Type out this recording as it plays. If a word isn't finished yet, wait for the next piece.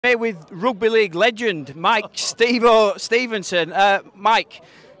here with Rugby League legend Mike Stevo Stephenson. Mike,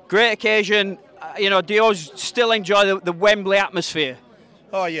 great occasion. You know, do you still enjoy the Wembley atmosphere?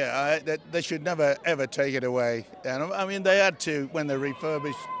 Oh yeah, they should never ever take it away. And I mean, they had to when they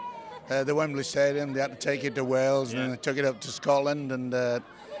refurbished the Wembley Stadium. They had to take it to Wales, and then they took it up to Scotland, and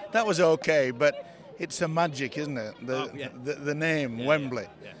that was okay. But it's the magic, isn't it? The name Wembley.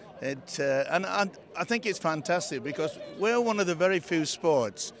 Yeah. And I think it's fantastic because we're one of the very few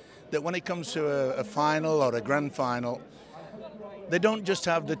sports that when it comes to a final or a grand final, they don't just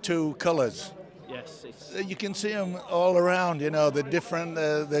have the two colours. Yes, you can see them all around. You know, the different.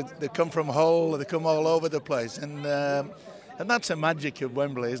 They come from Hull. They come all over the place, and that's the magic of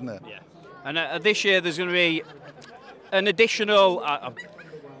Wembley, isn't it? Yeah. And this year there's going to be an additional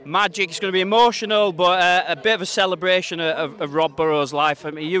magic. It's going to be emotional, but a bit of a celebration of Rob Burrows' life.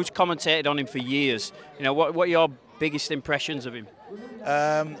 I mean, you've commentated on him for years. You know, what are your biggest impressions of him?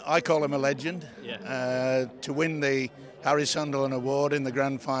 I call him a legend. Yeah. To win the Harry Sunderland Award in the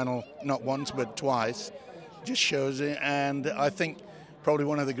grand final, not once but twice, just shows it. And I think probably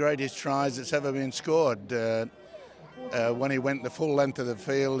one of the greatest tries that's ever been scored. When he went the full length of the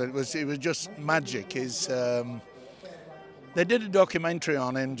field, it was just magic. They did a documentary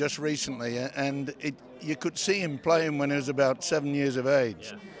on him just recently, and you could see him playing when he was about 7 years of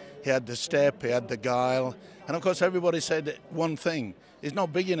age. Yeah. He had the step, he had the guile, and of course everybody said one thing: he's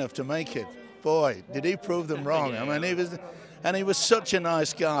not big enough to make it. Boy, did he prove them wrong. I mean, he was such a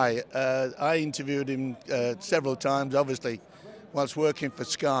nice guy. I interviewed him several times, obviously, whilst working for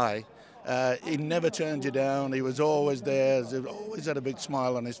Sky. He never turned you down. He was always there. He always had a big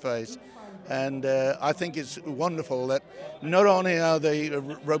smile on his face. And I think it's wonderful that not only are the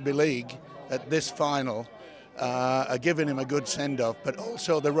Rugby League at this final are giving him a good send-off, but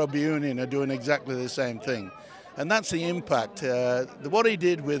also the Rugby Union are doing exactly the same thing. And that's the impact. What he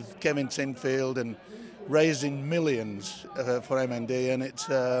did with Kevin Sinfield and raising millions for MND,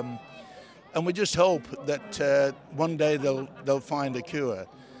 and and we just hope that one day they'll find a cure,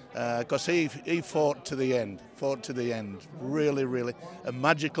 because he fought to the end. Really, really a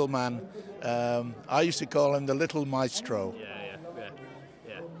magical man. I used to call him the little maestro. Yeah.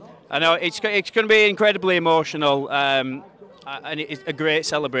 I know it's going to be incredibly emotional, and it's a great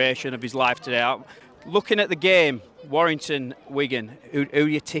celebration of his life today. Looking at the game, Warrington, Wigan, who are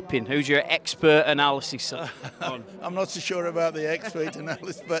you tipping? Who's your expert analysis on? I'm not so sure about the expert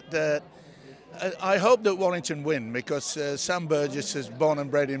analysis, but I hope that Warrington win, because Sam Burgess is born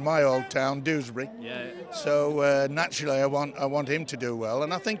and bred in my old town, Dewsbury. Yeah. So naturally, I want him to do well,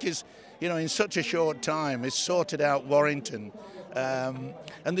 and I think in such a short time, he's sorted out Warrington, and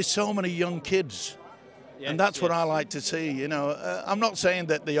there's so many young kids, and that's what I like to see. You know, I'm not saying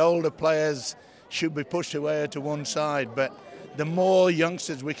that the older players should be pushed away to one side, but the more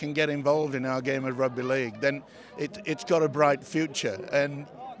youngsters we can get involved in our game of rugby league, then it's got a bright future, and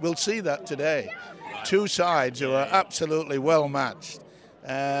we'll see that today. Two sides who are absolutely well matched,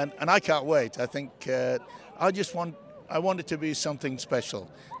 and I can't wait. I think I want it to be something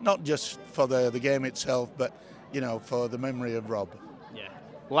special, not just for the game itself, but for the memory of Rob. Yeah.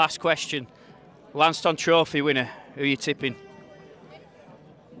 Last question, Lansdowne Trophy winner. Who are you tipping?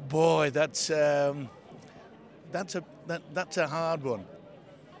 Boy, that's a hard one.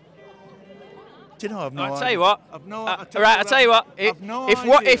 Do you know, I've no idea. I'll tell you what. I'll tell you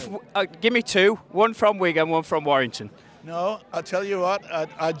what. Give me two. One from Wigan, one from Warrington. No, I'll tell you what.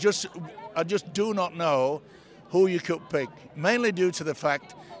 I just do not know who you could pick. Mainly due to the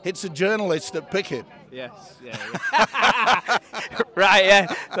fact it's the journalists that pick it. Yes. Yeah. Right.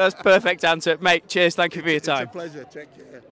 Yeah. That's a perfect answer, mate. Cheers. Thank you for your time. It's a pleasure. Take care.